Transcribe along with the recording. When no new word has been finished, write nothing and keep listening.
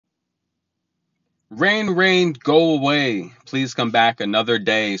Rain, rain, go away. Please come back another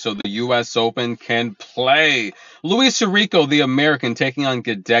day so the U.S. Open can play. Luis Enrico, the American, taking on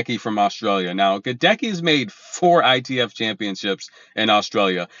Gadecki from Australia. Now, Gadecki's made 4 ITF championships in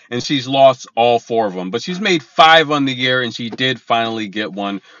Australia, and she's lost all 4 of them. But she's made 5 on the year, and she did finally get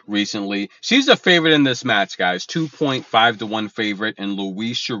one recently. She's a favorite in this match, guys. 2.5 to 1 favorite, and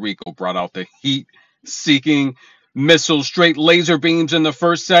Luis Enrico brought out the heat-seeking missile, straight laser beams in the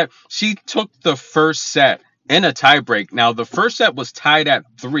first set. She took the first set in a tiebreak. Now, the first set was tied at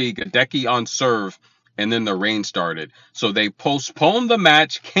 3, Gadecki on serve, and then the rain started. So they postponed the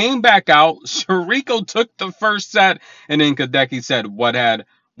match, came back out. Shariko took the first set, and then Gadecki said what had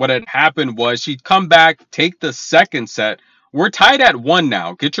happened was she'd come back, take the second set. We're tied at 1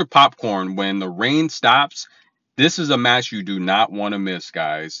 now. Get your popcorn when the rain stops. This is a match you do not want to miss,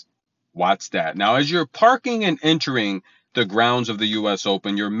 guys. Watch that. Now, as you're parking and entering the grounds of the U.S.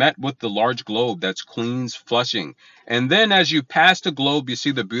 Open, you're met with the large globe that's Queens Flushing. And then as you pass the globe, you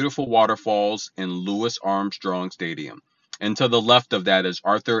see the beautiful waterfalls in Louis Armstrong Stadium. And to the left of that is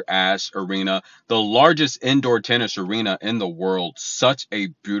Arthur Ashe Arena, the largest indoor tennis arena in the world. Such a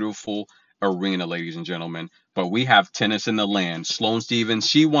beautiful arena, ladies and gentlemen. But we have tennis in the land. Sloane Stephens,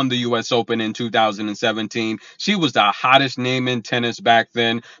 she won the U.S. Open in 2017. She was the hottest name in tennis back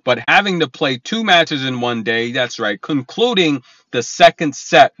then. But having to play 2 matches in one day, that's right, concluding the second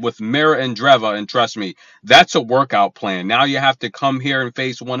set with Mira Andreeva. And trust me, that's a workout plan. Now you have to come here and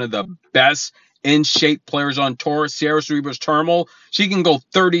face one of the best in shape players on tour, Sorribes Tormo. She can go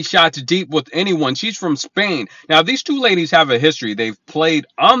 30 shots deep with anyone. She's from Spain. Now, these 2 ladies have a history. They've played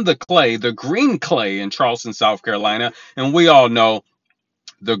on the clay, the green clay in Charleston, South Carolina. And we all know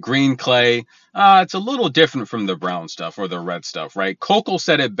the green clay, it's a little different from the brown stuff or the red stuff, right? Coco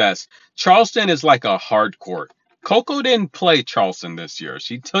said it best. Charleston is like a hard court. Coco didn't play Charleston this year.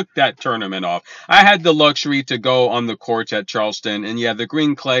 She took that tournament off. I had the luxury to go on the courts at Charleston, and yeah, the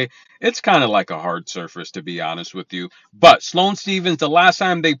green clay, it's kind of like a hard surface, to be honest with you. But Sloane Stephens, the last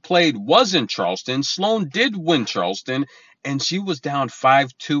time they played was in Charleston. Sloane did win Charleston, and she was down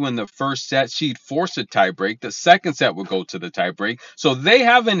 5-2 in the first set. She'd force a tiebreak. The second set would go to the tiebreak. So they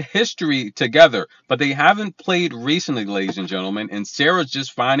have a history together, but they haven't played recently, ladies and gentlemen, and Sara's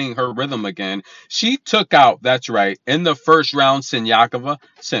just finding her rhythm again. She took out, that's right, in the first round, Sinyakova,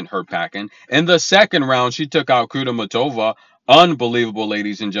 sent her packing. In the second round, she took out Kudermetova. Unbelievable,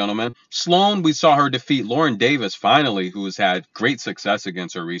 ladies and gentlemen. Sloane, we saw her defeat Lauren Davis, finally, who has had great success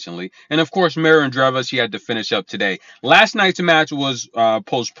against her recently. And, of course, Mira Andreeva, she had to finish up today. Last night's match was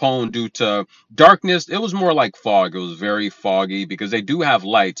postponed due to darkness. It was more like fog. It was very foggy because they do have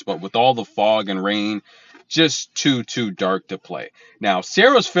lights, but with all the fog and rain, just too dark to play. Now,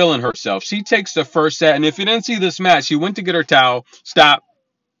 Sara's feeling herself. She takes the first set, and if you didn't see this match, she went to get her towel. Stop.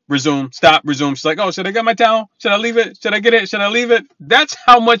 Resume, stop, resume. She's like, oh, should I get my towel? Should I leave it? Should I get it? Should I leave it? That's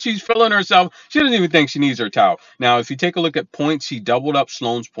how much she's feeling herself. She doesn't even think she needs her towel. Now, if you take a look at points, she doubled up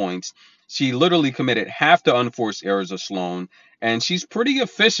Sloane's points. She literally committed half the unforced errors of Sloane, and she's pretty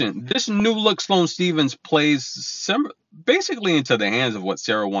efficient. This new look Sloane Stephens plays basically into the hands of what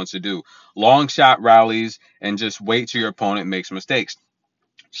Sara wants to do. Long shot rallies and just wait till your opponent makes mistakes.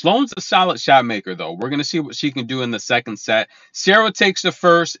 Sloane's a solid shot maker, though. We're going to see what she can do in the second set. Sara takes the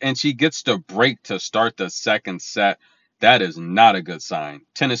first, and she gets the break to start the second set. That is not a good sign.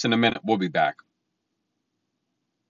 Tennis in a minute. We'll be back.